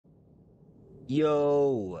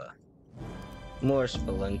Yo! More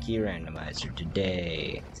Spelunky Randomizer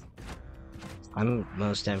today. I'm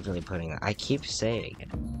most definitely putting. I keep saying it.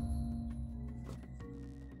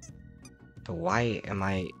 But why do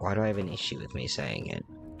I have an issue with me saying it?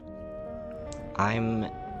 I'm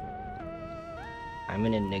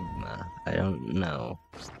an enigma. I don't know.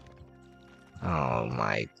 Oh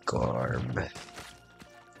my garb.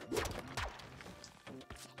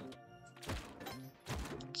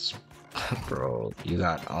 Bro, you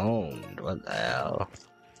got owned. What the hell?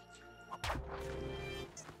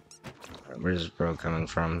 Where's bro coming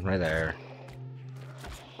from? Right there.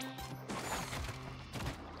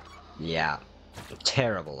 Yeah.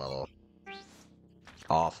 Terrible level.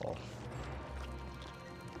 Awful.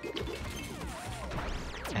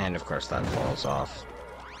 And of course that falls off.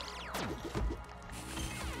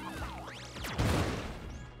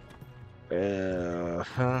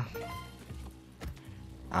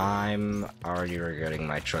 I'm already regretting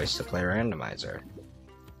my choice to play randomizer.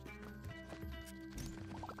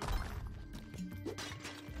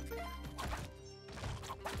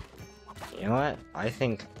 You know what? I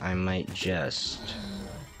think I might just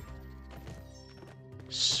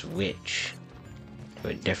switch to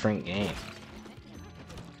a different game.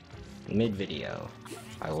 Mid-video,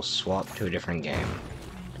 I will swap to a different game.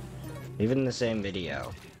 Even the same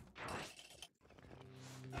video.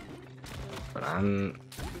 But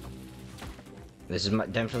this is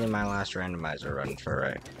definitely my last randomizer run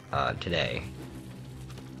for today.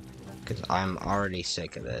 Because I'm already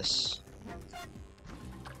sick of this.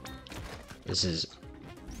 This is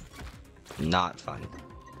not fun.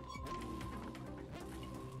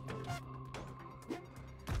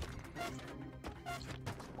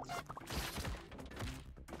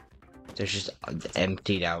 There's just an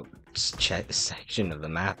emptied out section of the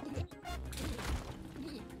map.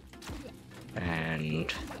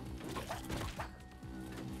 And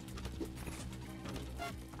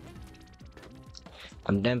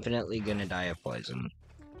I'm definitely gonna die of poison.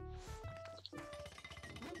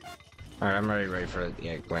 Alright, I'm already ready for the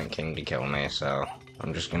Eggplant King to kill me, so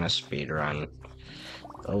I'm just gonna speedrun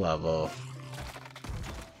the level.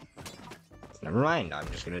 Never mind, I'm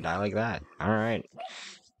just gonna die like that. Alright.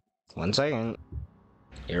 1 second.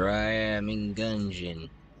 Here I am in Gungeon.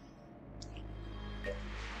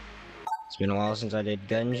 It's been a while since I did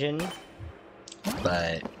Gungeon,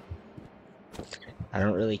 but I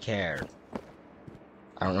don't really care.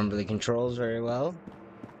 I don't remember the controls very well.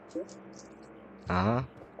 But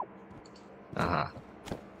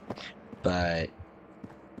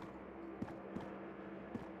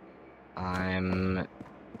I'm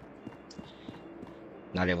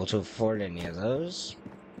not able to afford any of those.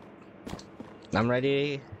 I'm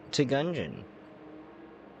ready to Gungeon.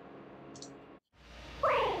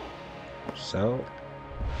 So,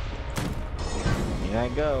 here I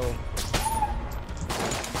go.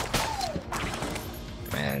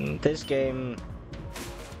 And this game,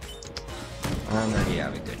 I'm ready to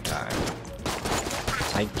have a good time.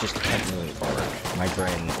 I just kept moving forward. My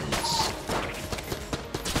brain is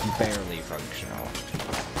barely functional.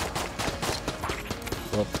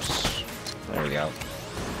 Whoops. There we go.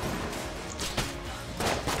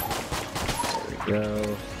 There we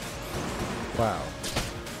go. Wow.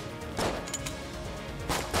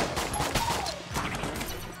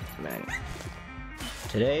 Man.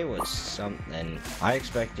 Today was something. I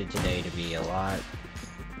expected today to be a lot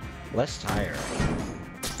less tiring.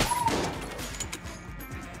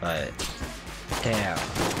 But, damn,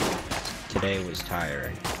 today was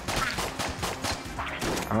tiring.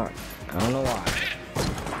 I don't know why.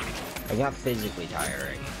 I got physically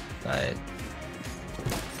tiring, but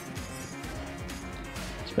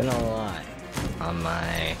it's been a lot on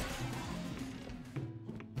my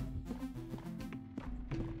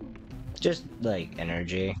just like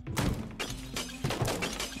energy.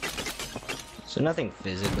 So nothing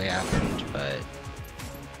physically happened, but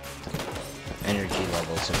energy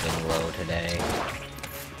levels have been low today.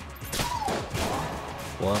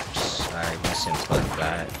 Whoops, I misinput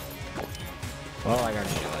that. Well, I got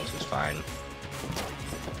new ones, it's fine.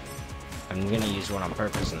 I'm gonna use one on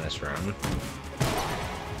purpose in this room.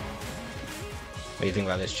 What do you think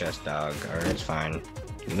about this chest, dog? Alright, it's fine.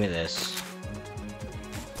 Give me this.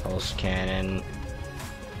 Pulse cannon.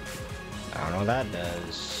 I don't know what that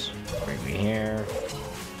does. Bring me here.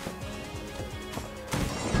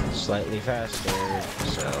 Slightly faster,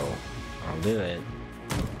 so I'll do it.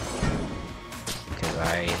 Because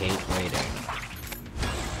I hate waiting.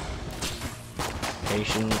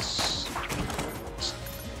 Patience.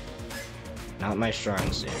 Not my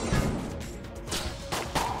strong suit.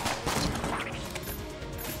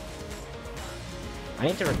 I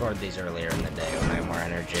need to record these earlier in the day when I have more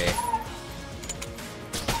energy.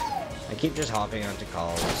 I keep just hopping onto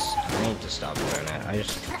calls. I need to stop doing it. I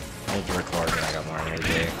need to record when I got more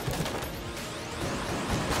energy.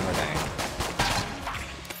 Oh dang.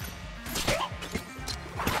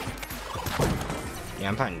 Yeah,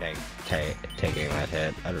 I'm fine taking that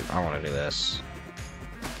hit. I want to do this.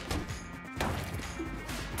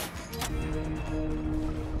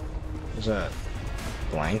 There's a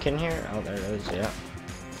blank in here? Oh, there it is, yeah.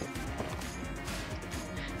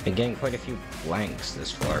 Been getting quite a few blanks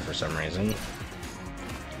this floor for some reason.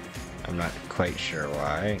 I'm not quite sure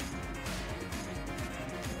why.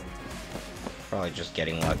 Probably just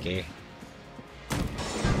getting lucky.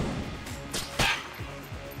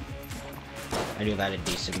 I do that a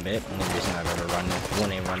decent bit. Only reason I've ever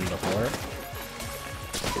won a run before.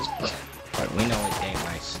 But we know what game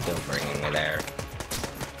is still bringing me there.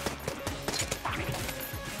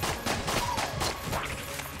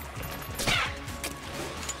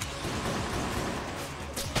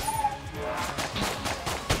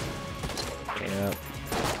 Yep.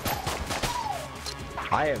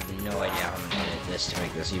 I have no idea how I'm gonna edit this to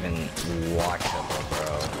make this even watchable,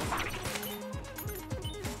 bro.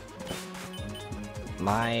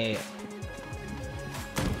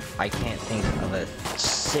 I can't think of a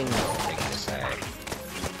single thing to say.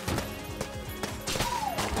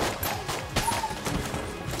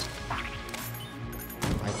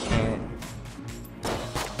 I can't.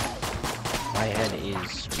 My head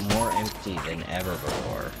is more empty than ever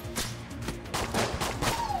before.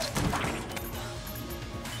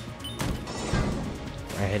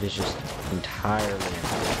 My head is just entirely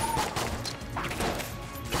empty.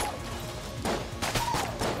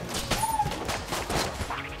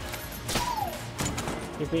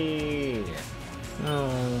 Yippee!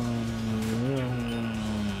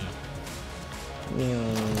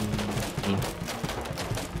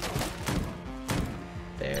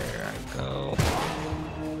 There I go.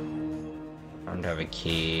 I don't have a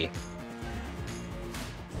key.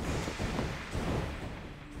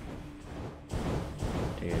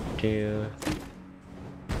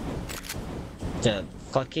 The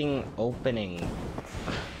fucking opening.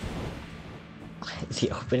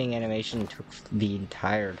 The opening animation took the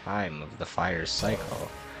entire time of the fire cycle.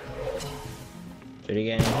 Should we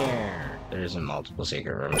get in here? There isn't multiple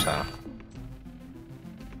secret rooms, huh?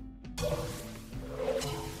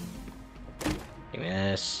 Give me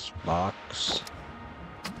this box.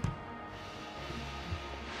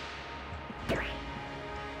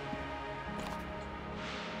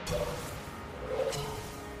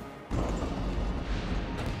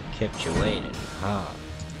 Kept you waiting, huh?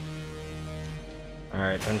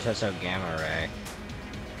 Alright, time to test out Gamma Ray.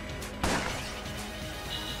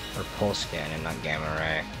 Or Pulse Cannon, not Gamma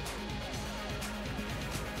Ray.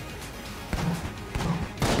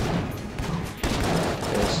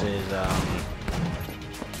 This is,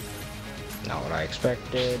 not what I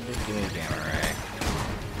expected. Give me Gamma Ray.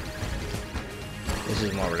 This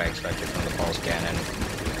is more what I expected from the Pulse Cannon.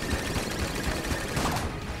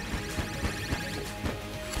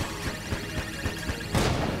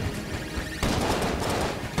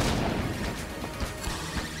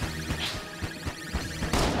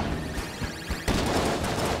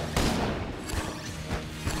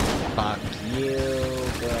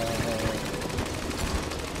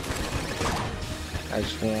 I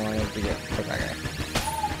just wanted to get fuck that guy.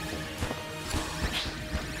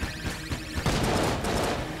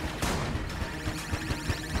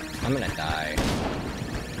 I'm gonna die.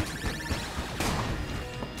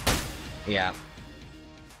 Yeah.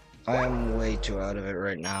 I am way too out of it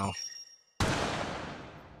right now.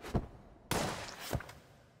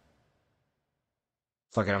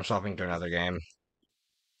 Fuck it, I'm swapping to another game.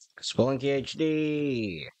 Spelunky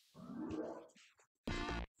HD!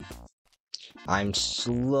 I'm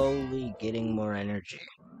slowly getting more energy.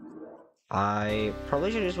 I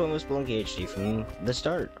probably should have just went with Spelunky HD from the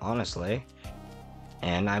start, honestly.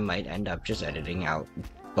 And I might end up just editing out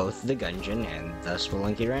both the Gungeon and the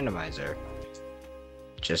Spelunky Randomizer.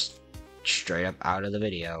 Just straight up out of the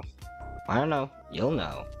video. I don't know. You'll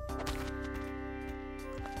know.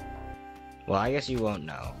 Well, I guess you won't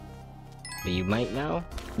know. But you might know?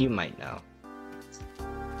 You might know.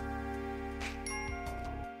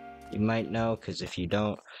 You might know, because if you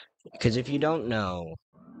don't know,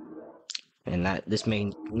 and this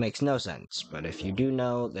makes no sense, but if you do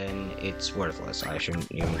know, then it's worthless. I shouldn't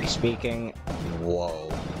even be speaking. Whoa.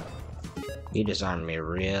 You disarmed me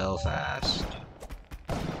real fast.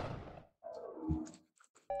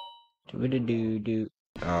 Do-do-do-do.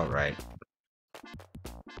 Alright.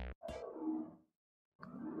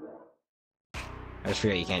 I just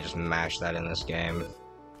forget you can't just mash that in this game.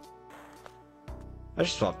 I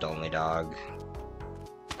just swapped only dog.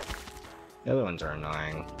 The other ones are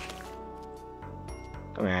annoying.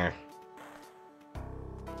 Come here.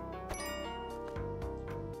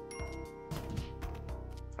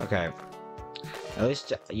 Okay. At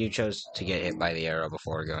least you chose to get hit by the arrow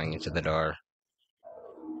before going into the door.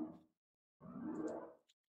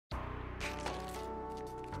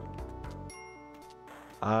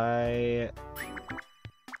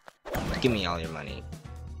 Give me all your money.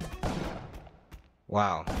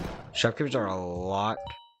 Wow. Shopkeepers are a lot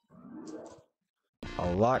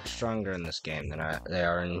stronger in this game than they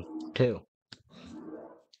are in 2.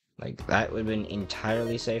 Like, that would have been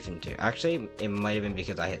entirely safe in 2. Actually, it might have been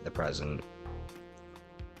because I hit the present.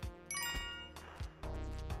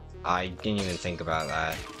 I didn't even think about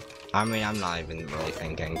that. I mean, I'm not even really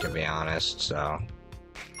thinking, to be honest, so...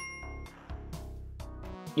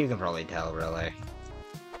 You can probably tell, really.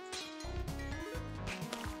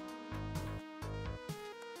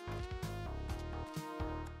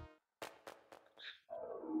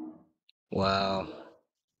 Well...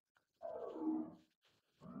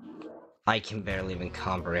 I can barely even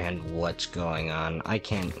comprehend what's going on. I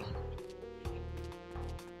can't...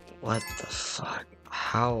 What the fuck?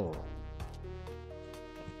 How?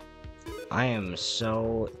 I am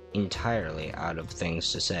so entirely out of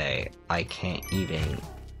things to say, I can't even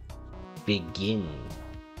begin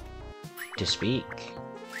to speak.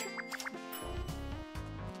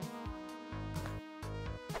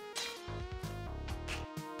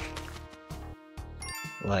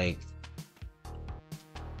 Like,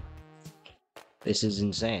 this is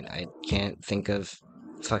insane. I can't think of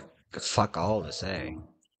fuck all to say.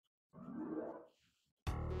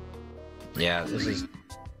 Yeah,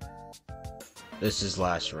 this is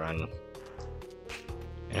last run.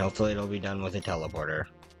 And hopefully it'll be done with a teleporter.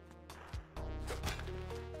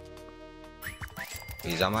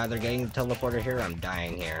 Because I'm either getting the teleporter here or I'm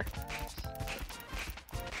dying here.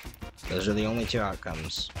 Those are the only 2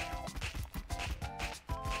 outcomes.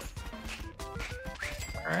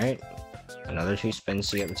 Alright. Another 2 spins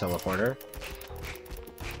to get the teleporter.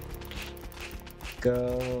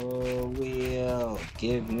 Go, wheel!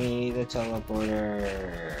 Give me the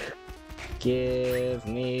teleporter! Give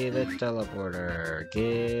me the teleporter!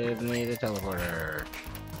 Give me the teleporter!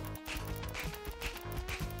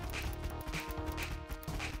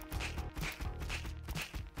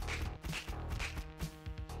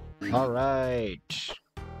 Alright!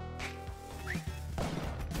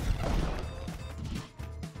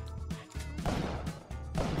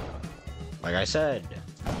 Like I said,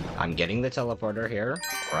 I'm getting the teleporter here,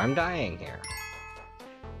 or I'm dying here.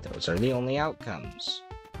 Those are the only outcomes.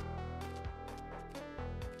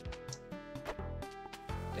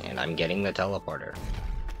 And I'm getting the teleporter.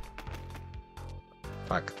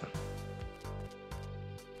 Fuck.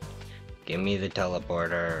 Give me the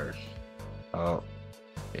teleporter. Oh,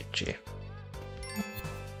 itchy.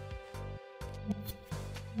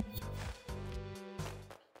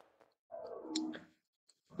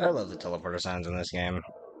 I love the teleporter sounds in this game.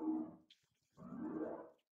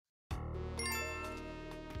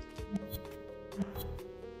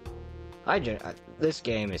 This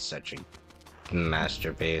game is such a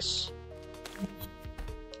masterpiece.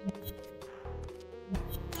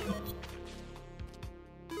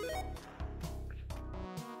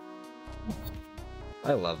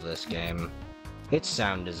 I love this game. Its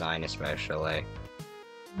sound design especially.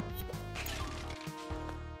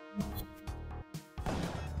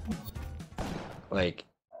 Like,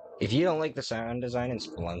 if you don't like the sound design in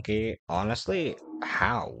Spelunky, honestly,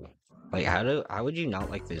 how? Like, how would you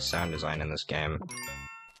not like the sound design in this game?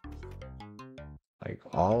 Like,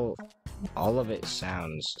 all of it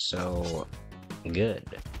sounds so good.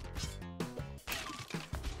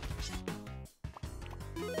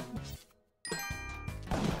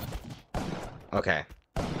 Okay.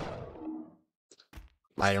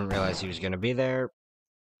 I didn't realize he was gonna be there.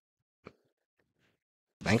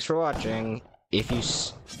 Thanks for watching. If you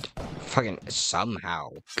fucking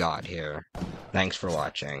somehow got here, thanks for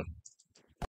watching.